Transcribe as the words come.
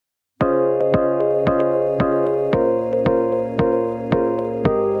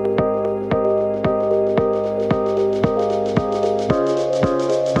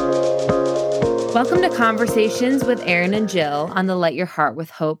Welcome to Conversations with Erin and Jill on the Let Your Heart with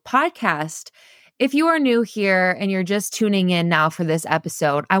Hope podcast. If you are new here and you're just tuning in now for this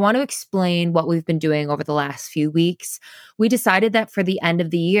episode, I want to explain what we've been doing over the last few weeks. We decided that for the end of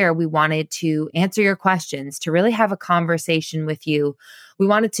the year, we wanted to answer your questions, to really have a conversation with you. We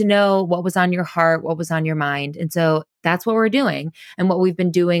wanted to know what was on your heart, what was on your mind. And so that's what we're doing and what we've been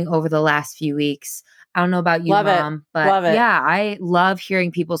doing over the last few weeks. I don't know about you, Mom, but yeah, I love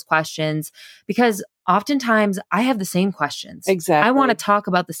hearing people's questions because oftentimes I have the same questions. Exactly. I want to talk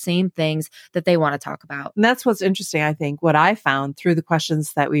about the same things that they want to talk about. And that's what's interesting, I think, what I found through the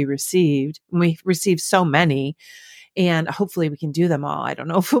questions that we received. We received so many, and hopefully we can do them all. I don't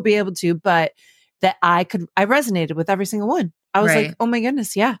know if we'll be able to, but that I resonated with every single one. I was like, oh my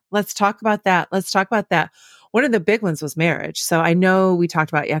goodness, yeah, let's talk about that. Let's talk about that. One of the big ones was marriage. So I know we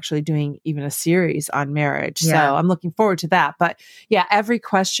talked about actually doing even a series on marriage. Yeah. So I'm looking forward to that. But yeah, every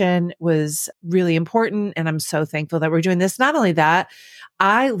question was really important. And I'm so thankful that we're doing this. Not only that,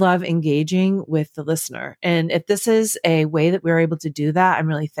 I love engaging with the listener. And if this is a way that we're able to do that, I'm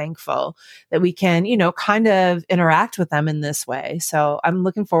really thankful that we can, kind of interact with them in this way. So I'm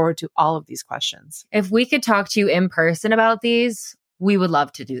looking forward to all of these questions. If we could talk to you in person about these, we would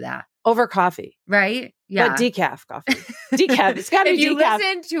love to do that. Over coffee. Right? Yeah. But decaf coffee. Decaf. It's got to be decaf. If you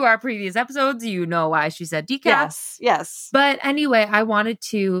listen to our previous episodes, you know why she said decaf. Yes. But anyway, I wanted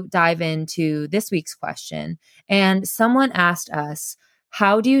to dive into this week's question. And someone asked us,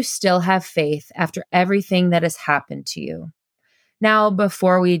 how do you still have faith after everything that has happened to you? Now,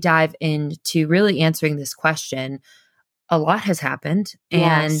 before we dive into really answering this question, a lot has happened.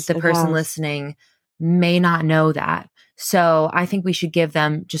 And the person listening may not know that. So I think we should give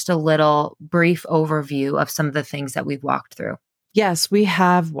them just a little brief overview of some of the things that we've walked through. Yes, we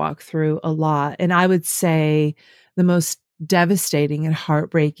have walked through a lot. And I would say the most devastating and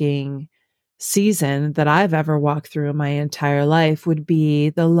heartbreaking season that I've ever walked through in my entire life would be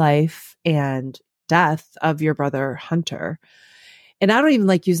the life and death of your brother, Hunter. And I don't even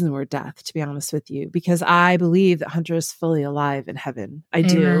like using the word death, to be honest with you, because I believe that Hunter is fully alive in heaven. I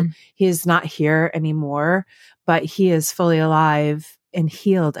do. He is not here anymore, but he is fully alive and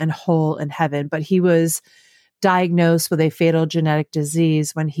healed and whole in heaven. But he was diagnosed with a fatal genetic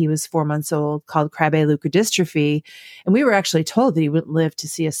disease when he was 4 months old called Krabbe leukodystrophy. And we were actually told that he wouldn't live to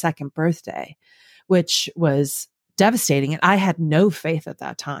see a second birthday, which was devastating. And I had no faith at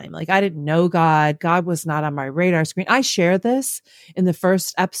that time. Like, I didn't know God. God was not on my radar screen. I shared this in the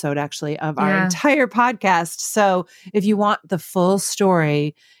first episode, actually, of our entire podcast. So if you want the full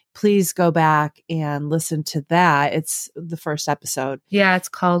story, please go back and listen to that. It's the first episode. Yeah, it's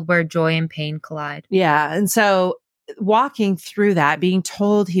called Where Joy and Pain Collide. Yeah. And so walking through that, being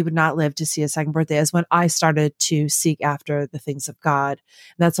told he would not live to see a second birthday is when I started to seek after the things of God.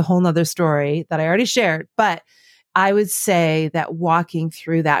 And that's a whole nother story that I already shared. But I would say that walking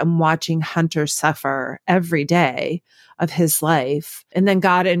through that and watching Hunter suffer every day of his life, and then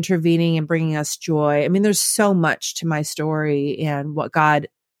God intervening and bringing us joy. I mean, there's so much to my story and what God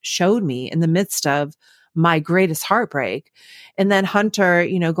showed me in the midst of my greatest heartbreak. And then Hunter,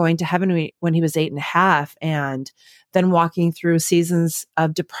 going to heaven when he was 8.5, and then walking through seasons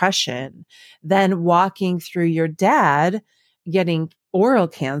of depression, then walking through your dad getting oral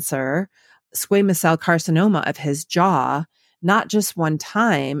cancer, squamous cell carcinoma of his jaw, not just one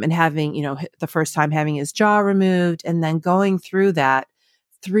time, and having, the first time having his jaw removed, and then going through that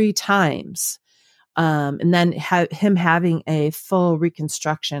 3 times. And then him having a full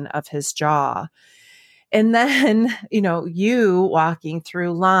reconstruction of his jaw. And then, you walking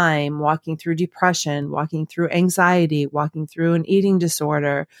through Lyme, walking through depression, walking through anxiety, walking through an eating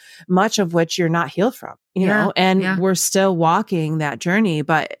disorder, much of which you're not healed from, we're still walking that journey.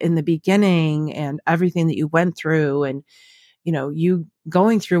 But in the beginning and everything that you went through and, you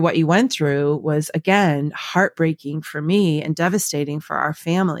going through what you went through was, again, heartbreaking for me and devastating for our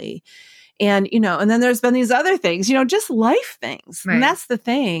family. And, and then there's been these other things, just life things. Right. And that's the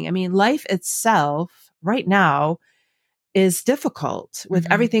thing. I mean, life itself right now is difficult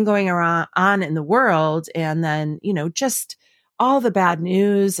with everything going on in the world. And then, just all the bad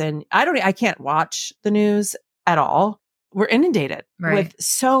news. And I can't watch the news at all. We're inundated with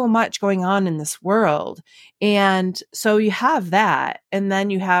so much going on in this world. And so you have that. And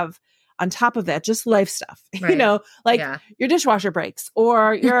then you have, on top of that, just life stuff, your dishwasher breaks,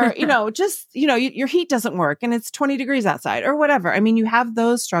 or your, your heat doesn't work and it's 20 degrees outside or whatever. I mean, you have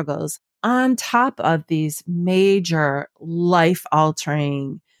those struggles on top of these major life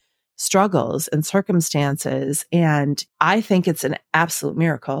altering struggles and circumstances. And I think it's an absolute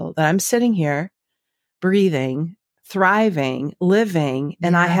miracle that I'm sitting here breathing, thriving, living,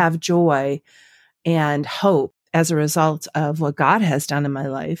 and I have joy and hope as a result of what God has done in my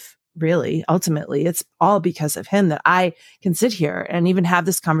life. Really, ultimately, it's all because of him that I can sit here and even have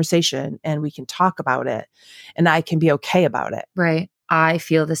this conversation and we can talk about it and I can be okay about it. Right. I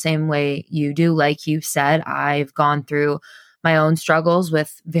feel the same way you do. Like you said, I've gone through my own struggles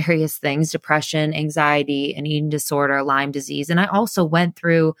with various things, depression, anxiety, an eating disorder, Lyme disease. And I also went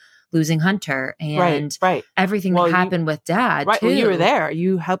through losing Hunter and Right. everything that happened with Dad too. Well, you were there.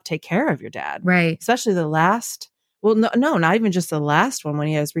 You helped take care of your dad. Right. Especially the last, well, no, not even just the last one when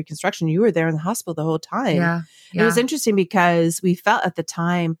he has reconstruction. You were there in the hospital the whole time. Yeah. It was interesting because we felt at the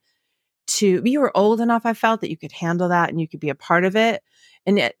time you were old enough, I felt, that you could handle that and you could be a part of it.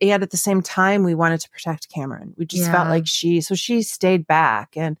 And yet at the same time, we wanted to protect Cameron. We just felt like she stayed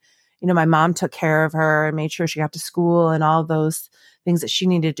back. And, my mom took care of her and made sure she got to school and all those things that she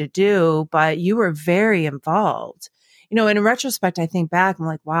needed to do. But you were very involved. In retrospect, I think back, I'm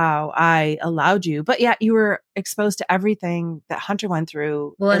like, wow, I allowed you. But yeah, you were exposed to everything that Hunter went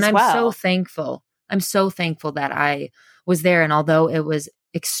through. Well, and I'm so thankful. I'm so thankful that I was there. And although it was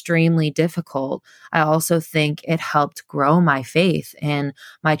extremely difficult, I also think it helped grow my faith and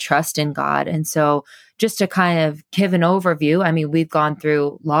my trust in God. And so just to kind of give an overview, I mean, we've gone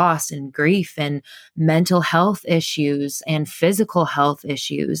through loss and grief and mental health issues and physical health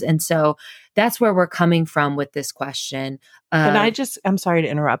issues. And so that's where we're coming from with this question. And I'm sorry to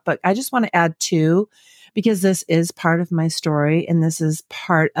interrupt, but I just want to add too, because this is part of my story and this is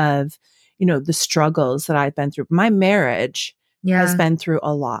part of, the struggles that I've been through. My marriage has been through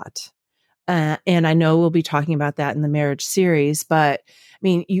a lot. And I know we'll be talking about that in the marriage series, but I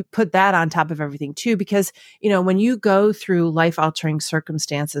mean, you put that on top of everything too, because, when you go through life altering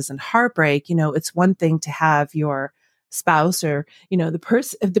circumstances and heartbreak, it's one thing to have your spouse or,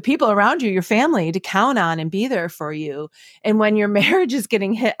 the people around you, your family, to count on and be there for you. And when your marriage is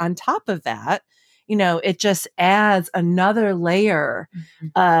getting hit on top of that, it just adds another layer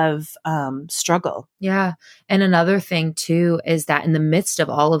of struggle. Yeah. And another thing too is that in the midst of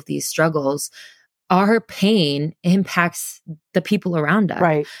all of these struggles, our pain impacts the people around us,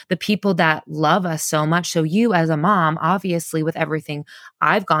 right? The people that love us so much. So you as a mom, obviously with everything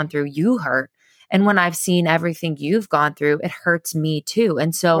I've gone through, you hurt. And when I've seen everything you've gone through, it hurts me too.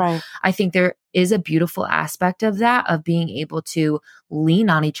 And so I think there is a beautiful aspect of that, of being able to lean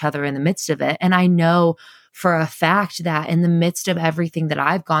on each other in the midst of it. And I know for a fact that in the midst of everything that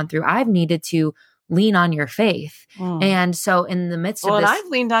I've gone through, I've needed to lean on your faith. And so in the midst of this, and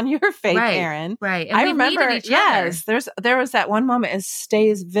I've leaned on your faith, Erin. Right. And I remember, yes, there was that one moment, it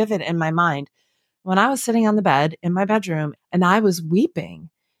stays vivid in my mind, when I was sitting on the bed in my bedroom and I was weeping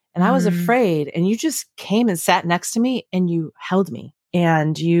and I was afraid, and you just came and sat next to me and you held me,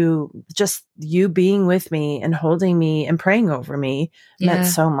 and you being with me and holding me and praying over me meant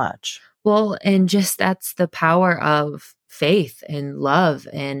so much. Well, and just that's the power of faith and love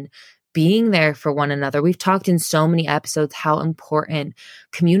and being there for one another. We've talked in so many episodes how important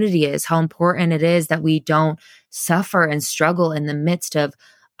community is, how important it is that we don't suffer and struggle in the midst of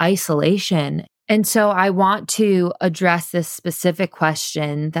isolation. And so I want to address this specific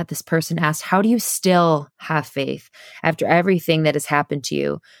question that this person asked. How do you still have faith after everything that has happened to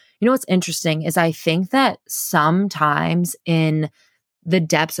you? What's interesting is I think that sometimes in the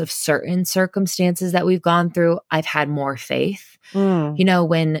depths of certain circumstances that we've gone through, I've had more faith.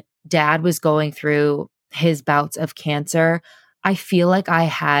 When Dad was going through his bouts of cancer, I feel like I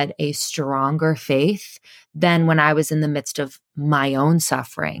had a stronger faith than when I was in the midst of my own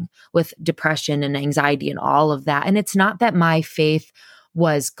suffering with depression and anxiety and all of that. And it's not that my faith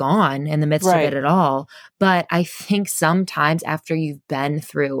was gone in the midst of it at all, but I think sometimes after you've been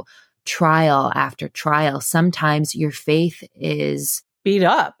through trial after trial, sometimes your faith is beat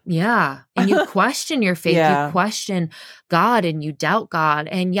up. Yeah. And you question your faith, you question God and you doubt God.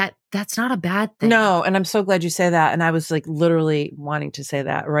 And yet that's not a bad thing. No. And I'm so glad you say that. And I was like literally wanting to say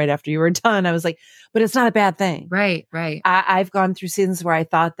that right after you were done. I was like, but it's not a bad thing. Right. I've gone through seasons where I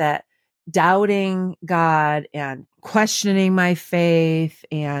thought that doubting God and questioning my faith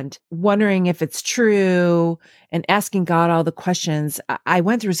and wondering if it's true and asking God all the questions. I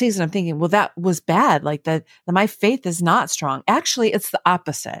went through a season, I'm thinking, well, that was bad. Like that my faith is not strong. Actually, it's the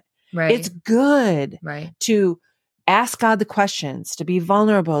opposite. Right. It's good to ask God the questions, to be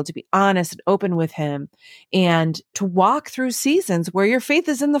vulnerable, to be honest and open with him, and to walk through seasons where your faith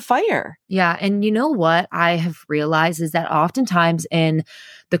is in the fire. Yeah. And you know what I have realized is that oftentimes in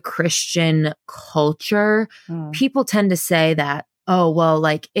the Christian culture, people tend to say that, oh, well,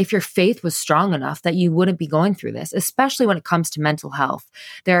 like if your faith was strong enough that you wouldn't be going through this, especially when it comes to mental health.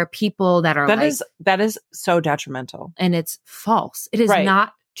 There are people that are that is so detrimental. And it's false. It is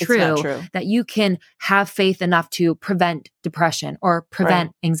not true, true. that you can have faith enough to prevent depression or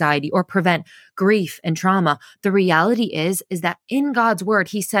prevent anxiety or prevent grief and trauma. The reality is that in God's word,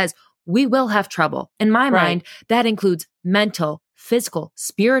 he says, we will have trouble. In my mind, that includes mental, physical,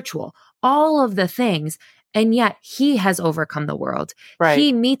 spiritual, all of the things. And yet he has overcome the world.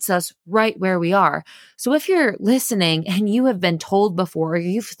 He meets us right where we are. So if you're listening and you have been told before, or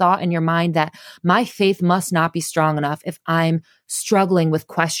you've thought in your mind that my faith must not be strong enough if I'm struggling with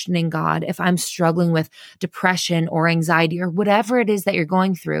questioning God, if I'm struggling with depression or anxiety or whatever it is that you're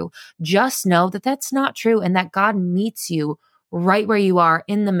going through, just know that that's not true and that God meets you right where you are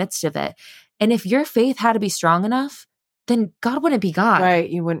in the midst of it. And if your faith had to be strong enough, then God wouldn't be God. Right.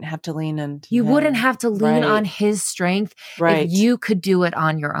 You wouldn't have to lean on You him. wouldn't have to lean on his strength if you could do it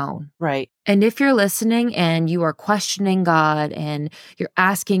on your own. Right. And if you're listening and you are questioning God and you're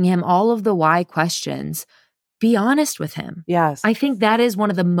asking him all of the why questions, be honest with him. Yes. I think that is one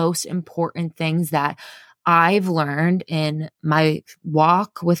of the most important things that I've learned in my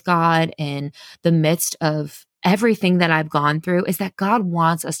walk with God in the midst of everything that I've gone through is that God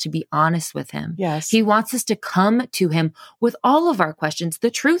wants us to be honest with him. Yes. He wants us to come to him with all of our questions. The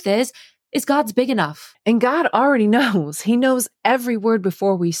truth is God's big enough. And God already knows. He knows every word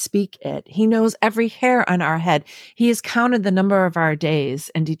before we speak it. He knows every hair on our head. He has counted the number of our days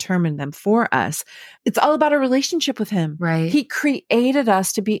and determined them for us. It's all about a relationship with him. Right. He created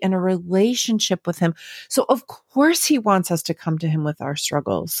us to be in a relationship with him. So of course he wants us to come to him with our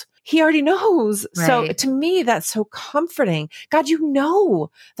struggles. He already knows. Right. So to me, that's so comforting. God, you know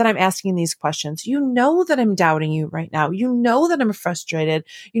that I'm asking these questions. You know that I'm doubting you right now. You know that I'm frustrated.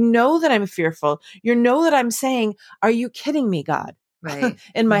 You know that I'm fearful. You know that I'm saying, are you kidding me, God? Right.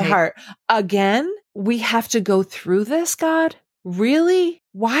 In my heart. Again, we have to go through this, God? Really?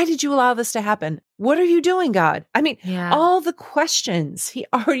 Why did you allow this to happen? What are you doing, God? I mean, all the questions, he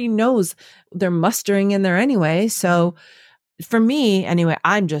already knows they're mustering in there anyway. So for me, anyway,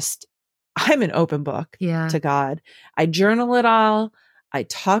 I'm an open book to God. I journal it all. I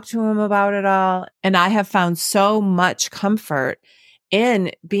talk to him about it all. And I have found so much comfort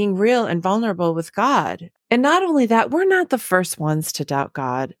in being real and vulnerable with God. And not only that, we're not the first ones to doubt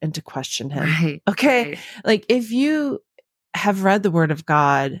God and to question him. Right. Okay. Right. Like if you have read the word of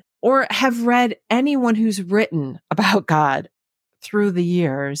God or have read anyone who's written about God through the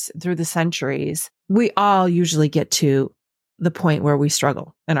years, through the centuries, we all usually get to the point where we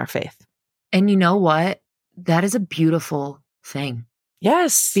struggle in our faith. And you know what? That is a beautiful thing.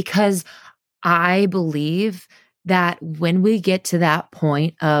 Yes. Because I believe that when we get to that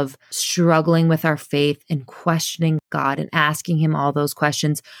point of struggling with our faith and questioning God and asking him all those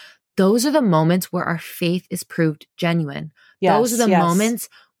questions, those are the moments where our faith is proved genuine. Yes, those are the moments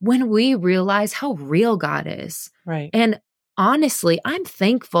when we realize how real God is. Right. And honestly, I'm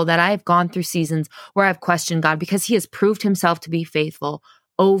thankful that I've gone through seasons where I've questioned God because he has proved himself to be faithful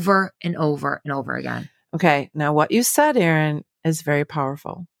over and over and over again. Okay. Now what you said, Erin, is very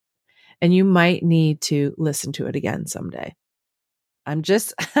powerful. And you might need to listen to it again someday. I'm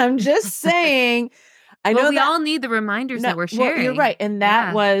just saying. I know we all need the reminders that we're sharing. Well, you're right. And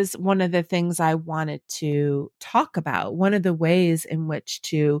that was one of the things I wanted to talk about. One of the ways in which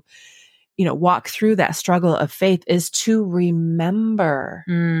to, walk through that struggle of faith is to remember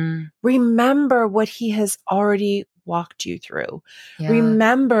what he has already walked you through. Yeah.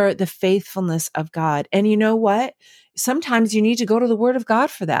 Remember the faithfulness of God. And you know what? Sometimes you need to go to the word of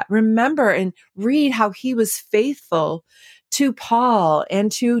God for that. Remember and read how he was faithful to Paul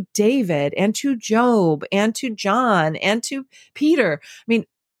and to David and to Job and to John and to Peter. I mean,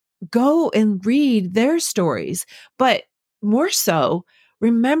 go and read their stories, but more so,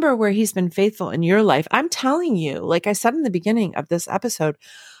 remember where he's been faithful in your life. I'm telling you, like I said in the beginning of this episode,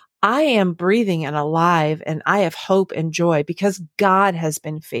 I am breathing and alive and I have hope and joy because God has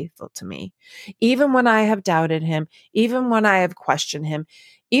been faithful to me. Even when I have doubted him, even when I have questioned him,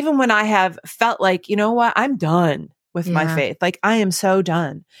 even when I have felt like, you know what, I'm done with my faith. Like I am so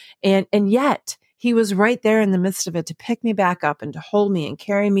done. And yet he was right there in the midst of it to pick me back up and to hold me and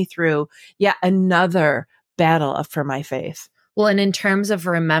carry me through yet another battle for my faith. Well, and in terms of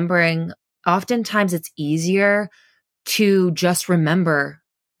remembering, oftentimes it's easier to just remember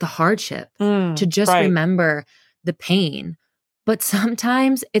the hardship, to just remember the pain. But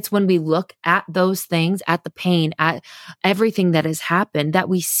sometimes it's when we look at those things, at the pain, at everything that has happened, that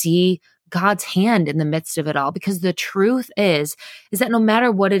we see God's hand in the midst of it all. Because the truth is that no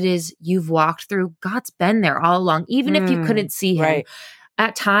matter what it is you've walked through, God's been there all along, even if you couldn't see him. Right.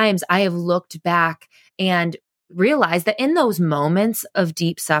 At times I have looked back and realized that in those moments of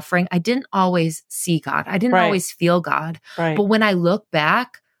deep suffering, I didn't always see God. I didn't always feel God. Right. But when I look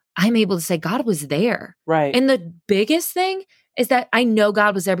back, I'm able to say God was there. Right. And the biggest thing is that I know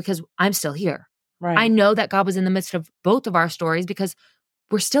God was there because I'm still here. Right. I know that God was in the midst of both of our stories because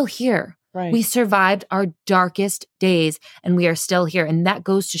we're still here. Right. We survived our darkest days and we are still here. And that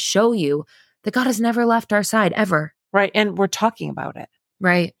goes to show you that God has never left our side ever. Right. And we're talking about it.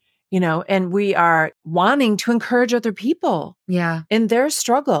 Right. And we are wanting to encourage other people in their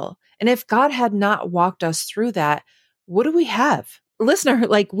struggle. And if God had not walked us through that, what do we have? Listener,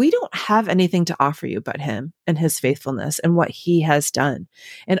 we don't have anything to offer you but him and his faithfulness and what he has done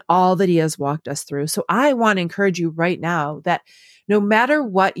and all that he has walked us through. So I want to encourage you right now that no matter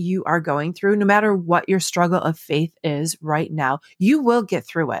what you are going through, no matter what your struggle of faith is right now, you will get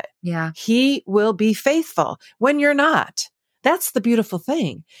through it. Yeah. He will be faithful when you're not. That's the beautiful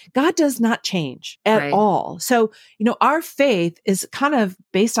thing. God does not change at all. So, our faith is kind of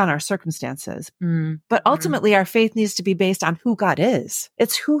based on our circumstances, but ultimately our faith needs to be based on who God is.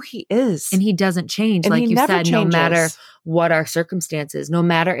 It's who he is. And he doesn't change. And like you said, changes. No matter what our circumstances, no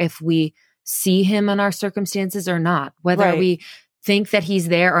matter if we see him in our circumstances or not, whether we think that he's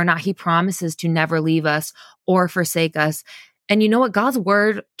there or not, he promises to never leave us or forsake us. And you know what? God's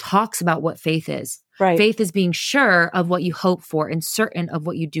word talks about what faith is. Right. Faith is being sure of what you hope for and certain of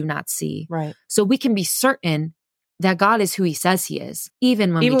what you do not see. Right. So we can be certain that God is who he says he is,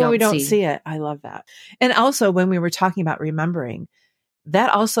 even when we don't see it. I love that. And also when we were talking about remembering,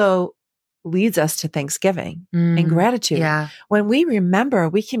 that also leads us to thanksgiving and gratitude. Yeah. When we remember,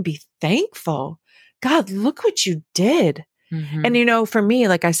 we can be thankful. God, look what you did. Mm-hmm. And for me,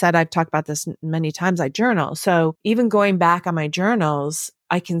 like I said, I've talked about this many times, I journal. So even going back on my journals,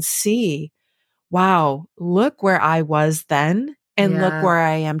 I can see, wow, look where I was then and look where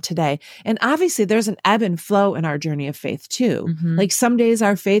I am today. And obviously there's an ebb and flow in our journey of faith too. Mm-hmm. Like some days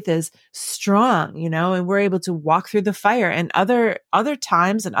our faith is strong, and we're able to walk through the fire, and other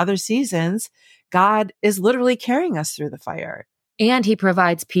times and other seasons, God is literally carrying us through the fire. And he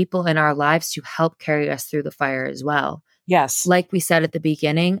provides people in our lives to help carry us through the fire as well. Yes. Like we said at the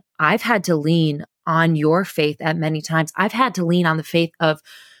beginning, I've had to lean on your faith at many times. I've had to lean on the faith of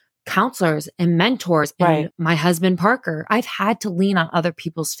counselors and mentors and my husband, Parker. I've had to lean on other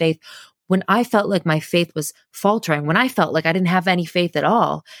people's faith when I felt like my faith was faltering, when I felt like I didn't have any faith at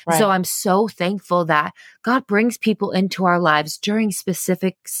all. Right. So I'm so thankful that God brings people into our lives during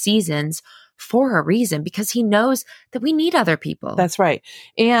specific seasons for a reason, because he knows that we need other people. That's right.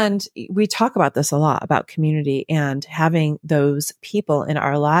 And we talk about this a lot, about community and having those people in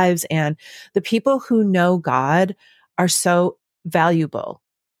our lives. And the people who know God are so valuable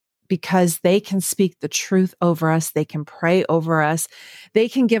because they can speak the truth over us. They can pray over us. They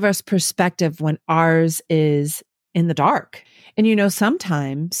can give us perspective when ours is in the dark. And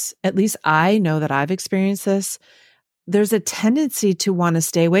sometimes, at least I know that I've experienced this, there's a tendency to want to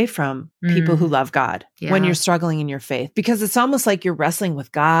stay away from people who love God when you're struggling in your faith, because it's almost like you're wrestling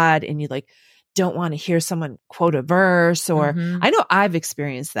with God and you don't want to hear someone quote a verse, or I know I've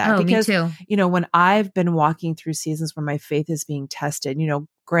experienced that because, me too. When I've been walking through seasons where my faith is being tested,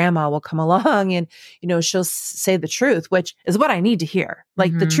 grandma will come along and, she'll say the truth, which is what I need to hear.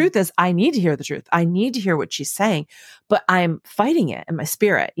 Like the truth is I need to hear the truth. I need to hear what she's saying, but I'm fighting it in my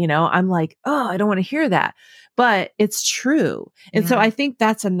spirit. I'm like, oh, I don't want to hear that, but it's true. And so I think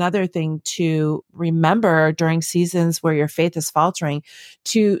that's another thing to remember during seasons where your faith is faltering,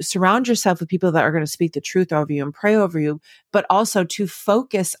 to surround yourself with people that are going to speak the truth over you and pray over you, but also to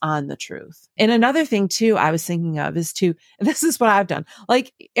focus on the truth. And another thing too, I was thinking of is and this is what I've done.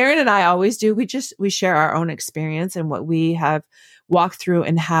 Like Erin and I always do. We share our own experience and what we have walked through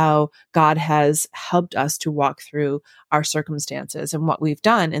and how God has helped us to walk through our circumstances and what we've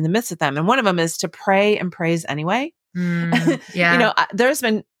done in the midst of them. And one of them is to pray and praise anyway. There's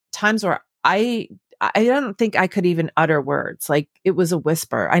been times where I don't think I could even utter words. Like it was a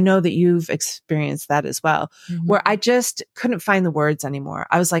whisper. I know that you've experienced that as well, where I just couldn't find the words anymore.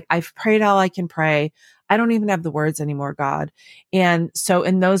 I was like, I've prayed all I can pray. I don't even have the words anymore, God. And so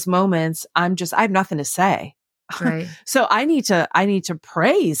in those moments, I have nothing to say. Right. So I need to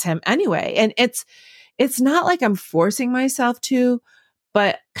praise him anyway. And it's not like I'm forcing myself to,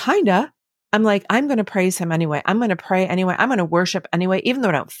 but kinda. I'm like, I'm going to praise him anyway. I'm going to pray anyway. I'm going to worship anyway, even though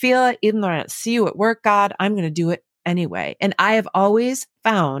I don't feel it, even though I don't see you at work, God, I'm going to do it anyway. And I have always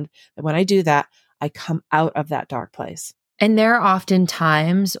found that when I do that, I come out of that dark place. And there are often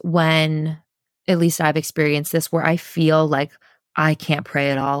times when, at least I've experienced this, where I feel like I can't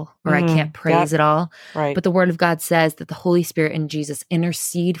pray at all, or I can't praise at all. Right. But the word of God says that the Holy Spirit and Jesus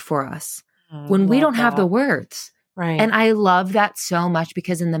intercede for us when we don't have the words. Right. And I love that so much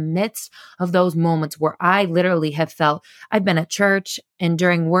because in the midst of those moments where I literally have felt, I've been at church and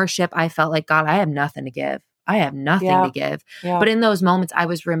during worship, I felt like, God, I have nothing to give. I have nothing to give. Yeah. But in those moments, I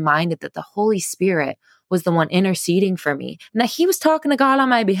was reminded that the Holy Spirit was the one interceding for me and that he was talking to God on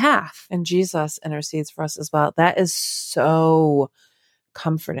my behalf. And Jesus intercedes for us as well. That is so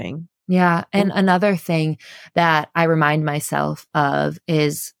comforting. Yeah. And another thing that I remind myself of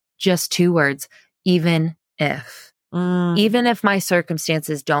is just 2 words, even if. Even if my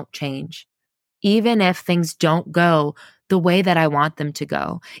circumstances don't change, even if things don't go the way that I want them to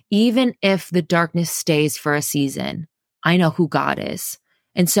go, even if the darkness stays for a season, I know who God is.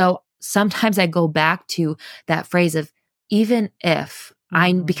 And so sometimes I go back to that phrase of even if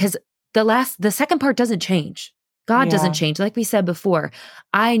because the second part doesn't change. God doesn't change. Like we said before,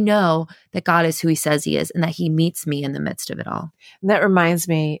 I know that God is who he says he is and that he meets me in the midst of it all. And that reminds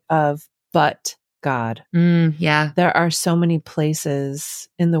me of, but God. Yeah. There are so many places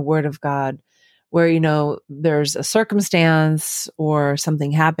in the Word of God where, there's a circumstance or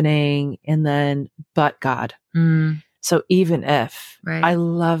something happening and then, but God. So even if, Right. I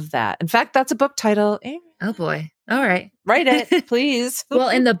love that. In fact, that's a book title. Oh boy. All right. Write it, please. Well,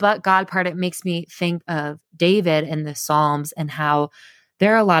 in the but God part, it makes me think of David and the Psalms and how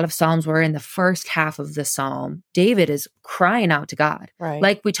there are a lot of Psalms where in the first half of the Psalm, David is crying out to God. Right.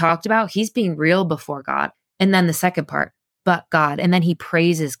 Like we talked about, he's being real before God. And then the second part, but God. And then he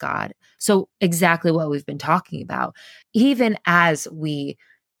praises God. So exactly what we've been talking about. Even as we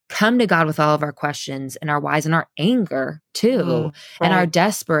come to God with all of our questions and our whys and our anger too, and our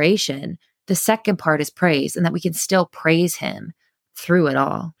desperation, the second part is praise and that we can still praise him through it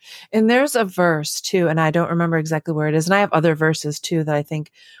all. And there's a verse too, and I don't remember exactly where it is. And I have other verses too that I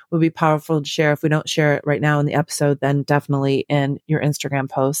think would be powerful to share. If we don't share it right now in the episode, then definitely in your Instagram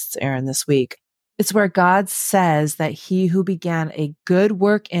posts, Erin, this week. It's where God says that he who began a good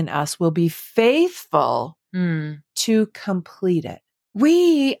work in us will be faithful to complete it.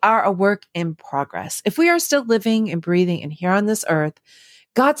 We are a work in progress. If we are still living and breathing and here on this earth,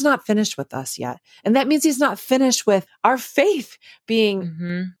 God's not finished with us yet. And that means he's not finished with our faith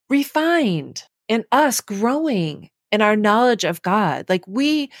being refined and us growing in our knowledge of God. Like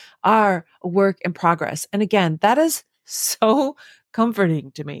we are a work in progress. And again, that is so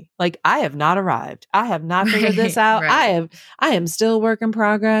comforting to me. Like I have not arrived. I have not figured this out. Right. I am still a work in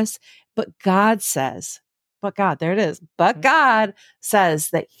progress. But God says, but God, there it is. But God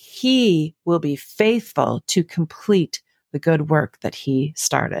says that he will be faithful to complete the good work that he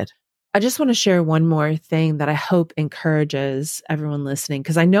started. I just want to share one more thing that I hope encourages everyone listening,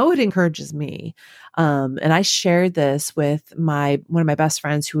 because I know it encourages me. And I shared this with one of my best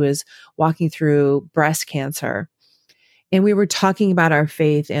friends who was walking through breast cancer. And we were talking about our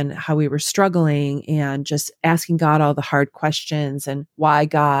faith and how we were struggling and just asking God all the hard questions and why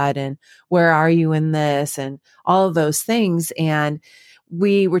God and where are you in this and all of those things. And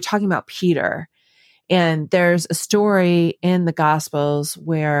we were talking about Peter. And there's a story in the Gospels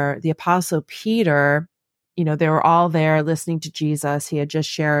where the Apostle Peter, they were all there listening to Jesus. He had just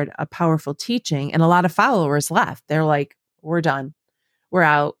shared a powerful teaching and a lot of followers left. They're like, we're done. We're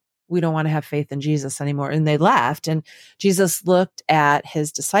out. We don't want to have faith in Jesus anymore. And they left. And Jesus looked at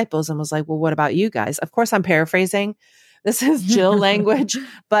his disciples and was like, well, what about you guys? Of course, I'm paraphrasing. This is Jill language.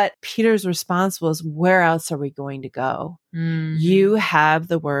 But Peter's response was, where else are we going to go? You have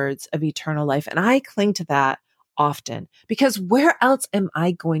the words of eternal life. And I cling to that often because where else am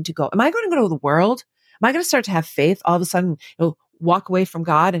I going to go? Am I going to go to the world? Am I going to start to have faith all of a sudden, walk away from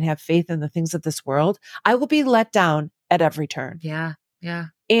God and have faith in the things of this world? I will be let down at every turn. Yeah. Yeah.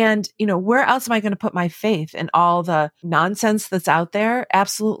 And, where else am I going to put my faith in all the nonsense that's out there?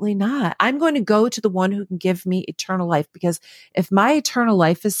 Absolutely not. I'm going to go to the one who can give me eternal life, because if my eternal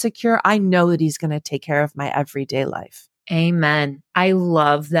life is secure, I know that he's going to take care of my everyday life. Amen. I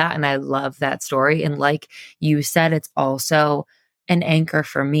love that. And I love that story. And like you said, it's also an anchor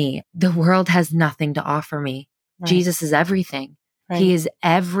for me. The world has nothing to offer me. Right. Jesus is everything. Right. He is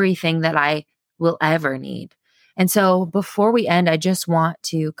everything that I will ever need. And so before we end, I just want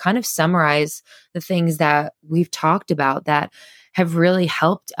to kind of summarize the things that we've talked about that have really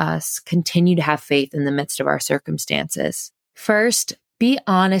helped us continue to have faith in the midst of our circumstances. First, be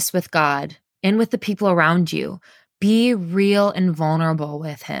honest with God and with the people around you. Be real and vulnerable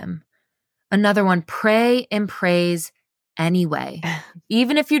with him. Another one, pray and praise anyway.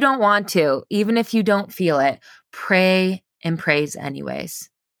 Even if you don't want to, even if you don't feel it, pray and praise anyways.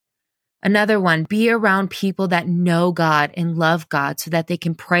 Another one, be around people that know God and love God so that they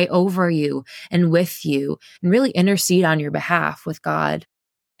can pray over you and with you and really intercede on your behalf with God.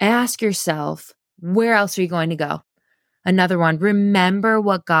 Ask yourself, where else are you going to go? Another one, remember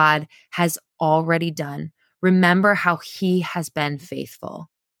what God has already done. Remember how he has been faithful.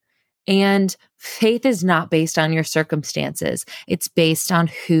 And faith is not based on your circumstances. It's based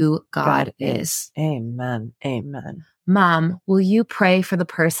on who God is. Amen. Amen. Mom, will you pray for the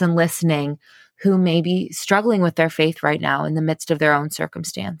person listening who may be struggling with their faith right now in the midst of their own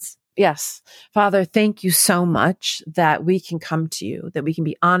circumstance? Yes. Father, thank you so much that we can come to you, that we can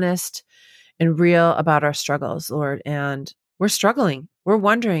be honest and real about our struggles, Lord. And we're struggling. We're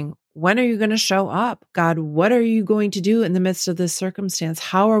wondering, when are you going to show up? God, what are you going to do in the midst of this circumstance?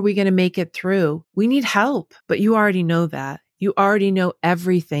 How are we going to make it through? We need help, but you already know that. You already know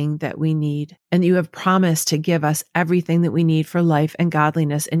everything that we need. And you have promised to give us everything that we need for life and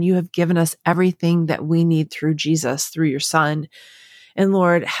godliness. And you have given us everything that we need through Jesus, through your Son. And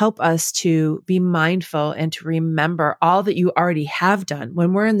Lord, help us to be mindful and to remember all that you already have done.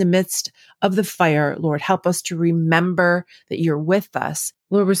 When we're in the midst of the fire, Lord, help us to remember that you're with us.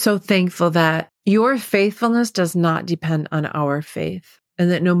 Lord, we're so thankful that your faithfulness does not depend on our faith, and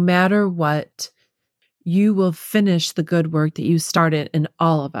that no matter what, you will finish the good work that you started in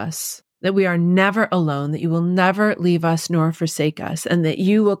all of us, that we are never alone, that you will never leave us nor forsake us, and that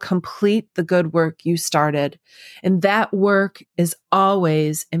you will complete the good work you started. And that work is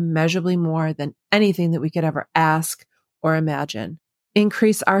always immeasurably more than anything that we could ever ask or imagine.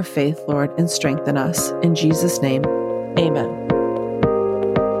 Increase our faith, Lord, and strengthen us. In Jesus' name, amen.